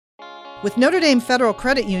With Notre Dame Federal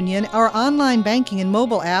Credit Union, our online banking and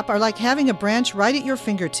mobile app are like having a branch right at your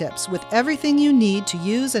fingertips with everything you need to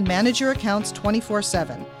use and manage your accounts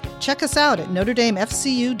 24/7. Check us out at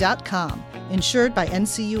NotreDameFCU.com, insured by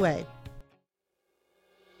NCUA.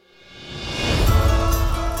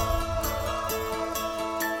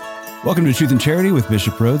 Welcome to Truth and Charity with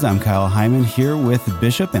Bishop Rhodes. I'm Kyle Hyman here with the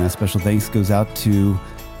Bishop, and a special thanks goes out to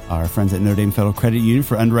our friends at Notre Dame Federal Credit Union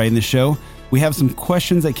for underwriting the show. We have some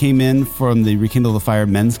questions that came in from the Rekindle the Fire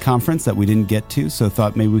Men's Conference that we didn't get to, so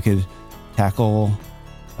thought maybe we could tackle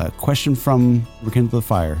a question from Rekindle the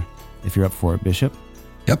Fire, if you're up for it, Bishop.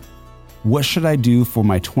 Yep. What should I do for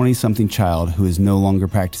my 20-something child who is no longer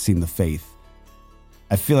practicing the faith?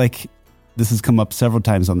 I feel like this has come up several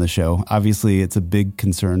times on the show. Obviously, it's a big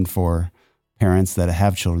concern for parents that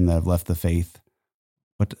have children that have left the faith.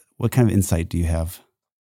 What kind of insight do you have?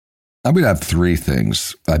 I would have three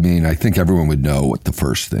things. I mean, I think everyone would know what the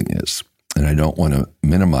first thing is, and I don't want to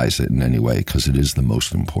minimize it in any way because it is the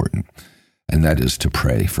most important, and that is to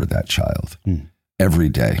pray for that child every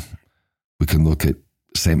day. We can look at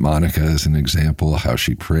St. Monica as an example, how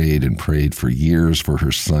she prayed for years for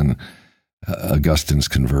her son Augustine's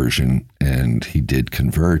conversion, and he did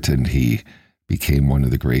convert, and he became one of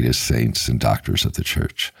the greatest saints and doctors of the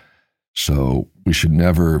church. So we should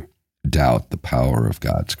never doubt the power of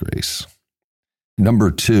God's grace. Number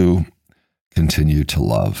two, continue to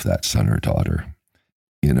love that son or daughter.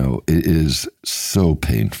 You know, it is so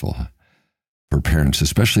painful for parents,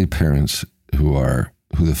 especially parents who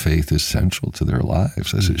the faith is central to their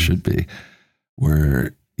lives, as it should be,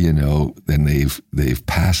 where, you know, then they've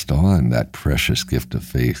passed on that precious gift of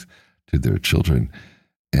faith to their children.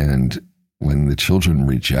 And when the children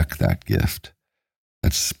reject that gift,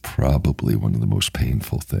 that's probably one of the most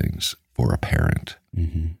painful things for a parent.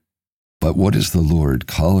 Mm-hmm. But what is the Lord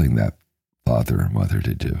calling that father or mother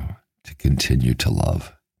to do? To continue to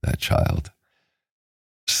love that child.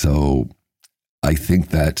 So I think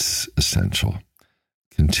that's essential.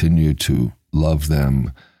 Continue to love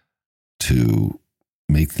them, to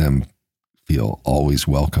make them feel always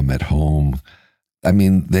welcome at home. I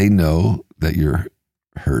mean, they know that you're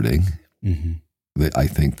hurting. Mm-hmm. I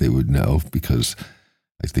think they would know, because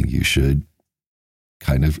I think you should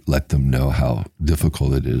kind of let them know how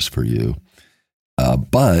difficult it is for you.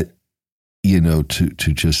 But, you know, to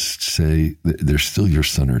just say they're still your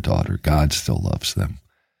son or daughter. God still loves them.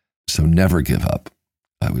 So never give up,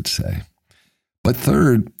 I would say. But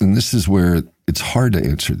third, and this is where it's hard to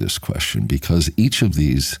answer this question, because each of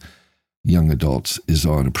these young adults is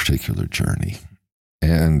on a particular journey.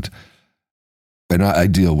 And I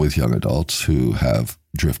deal with young adults who have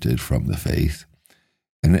drifted from the faith.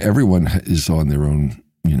 And everyone is on their own,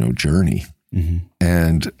 you know, journey. Mm-hmm.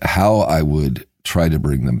 And how I would try to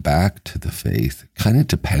bring them back to the faith kind of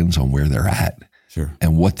depends on where they're at. Sure.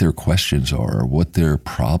 And what their questions are, or what their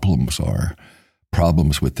problems are,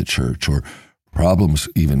 problems with the church, or problems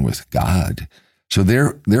even with God. So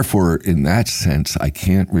therefore, in that sense, I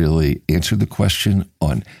can't really answer the question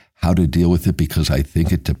on how to deal with it, because I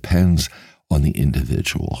think it depends on the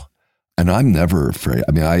individual. And I'm never afraid.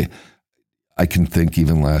 I mean, I can think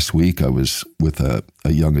even last week I was with a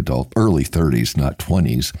young adult, early 30s, not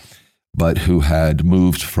 20s, but who had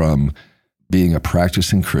moved from being a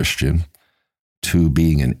practicing Christian to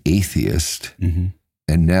being an atheist, mm-hmm.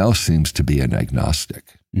 and now seems to be an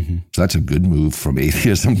agnostic. Mm-hmm. So that's a good move from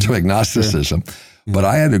atheism to agnosticism. Sure. Yeah. But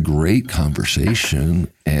I had a great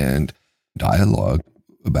conversation and dialogue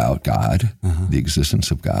about God, the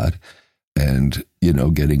existence of God, and, you know,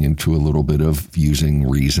 getting into a little bit of using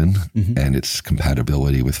reason mm-hmm. and its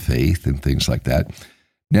compatibility with faith and things like that.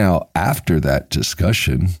 Now, after that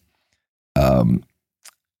discussion,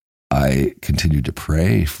 I continued to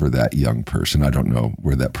pray for that young person. I don't know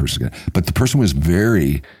where that person got, but the person was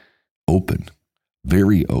very open,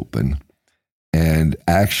 and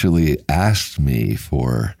actually asked me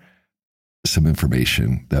for some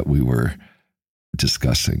information that we were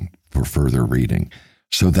discussing for further reading.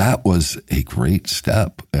 So that was a great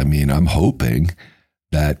step. I mean, I'm hoping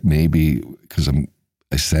that maybe, because I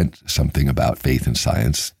sent something about faith and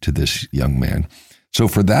science to this young man. So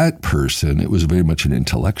for that person, it was very much an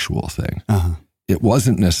intellectual thing. Uh-huh. It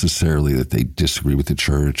wasn't necessarily that they disagree with the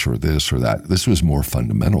church or this or that. This was more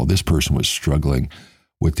fundamental. This person was struggling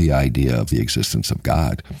with the idea of the existence of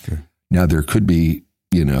God. Sure. Now, there could be,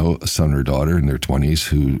 you know, a son or daughter in their 20s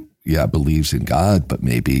who, believes in God, but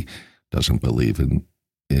maybe doesn't believe in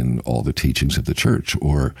all the teachings of the church,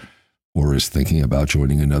 or is thinking about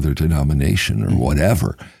joining another denomination or mm-hmm.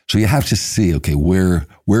 whatever. So you have to see, okay, where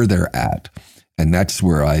they're at. And that's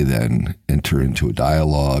where I then enter into a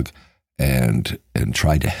dialogue and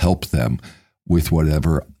try to help them with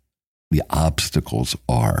whatever the obstacles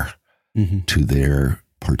are to their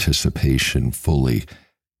participation fully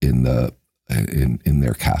in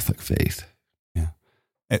their Catholic faith. Yeah.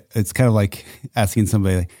 It's kind of like asking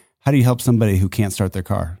somebody, like, how do you help somebody who can't start their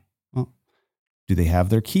car? Well, do they have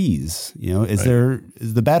their keys? Is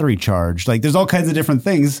the battery charged? Like, there's all kinds of different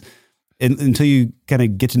things. And until you kind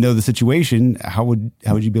of get to know the situation, how would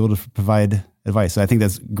you be able to provide advice? So I think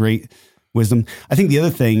that's great wisdom. I think the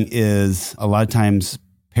other thing is, a lot of times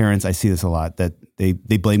parents, I see this a lot, that they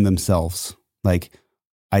blame themselves. Like,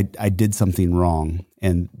 I did something wrong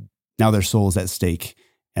and now their soul is at stake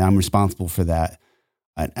and I'm responsible for that.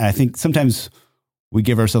 And I think sometimes we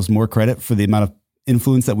give ourselves more credit for the amount of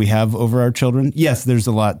influence that we have over our children. Yes, there's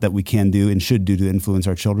a lot that we can do and should do to influence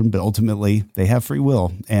our children, but ultimately they have free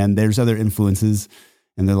will and there's other influences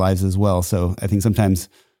in their lives as well. So I think sometimes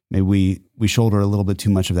maybe we shoulder a little bit too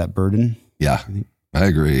much of that burden. Yeah, I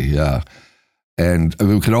agree. Yeah. And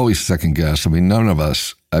we could always second guess. None of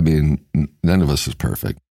us is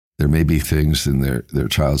perfect. There may be things in their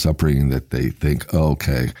child's upbringing that they think, oh,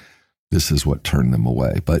 okay, this is what turned them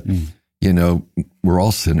away. But we're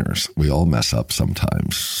all sinners. We all mess up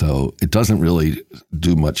sometimes. So it doesn't really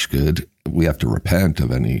do much good. We have to repent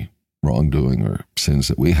of any wrongdoing or sins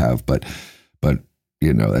that we have. But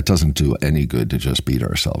it doesn't do any good to just beat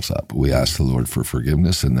ourselves up. We ask the Lord for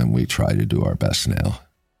forgiveness, and then we try to do our best now.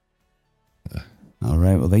 All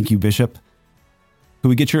right. Well, thank you, Bishop. Could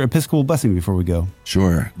we get your Episcopal blessing before we go?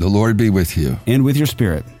 Sure. The Lord be with you. And with your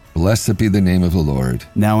spirit. Blessed be the name of the Lord.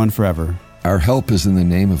 Now and forever. Our help is in the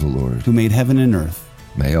name of the Lord, who made heaven and earth.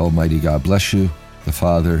 May Almighty God bless you, the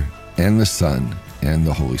Father, and the Son, and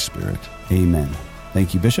the Holy Spirit. Amen.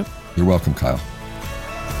 Thank you, Bishop. You're welcome, Kyle.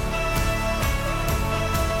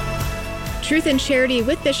 Truth and Charity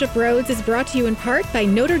with Bishop Rhoades is brought to you in part by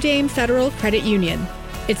Notre Dame Federal Credit Union.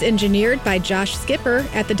 It's engineered by Josh Skipper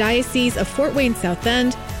at the Diocese of Fort Wayne South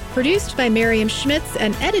Bend, produced by Miriam Schmitz,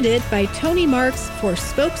 and edited by Tony Marks for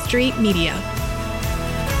Spoke Street Media.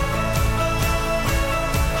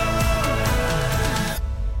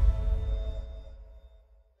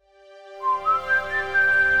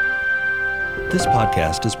 This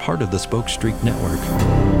podcast is part of the Spoke Street Network.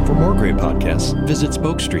 For more great podcasts, visit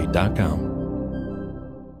spokestreet.com.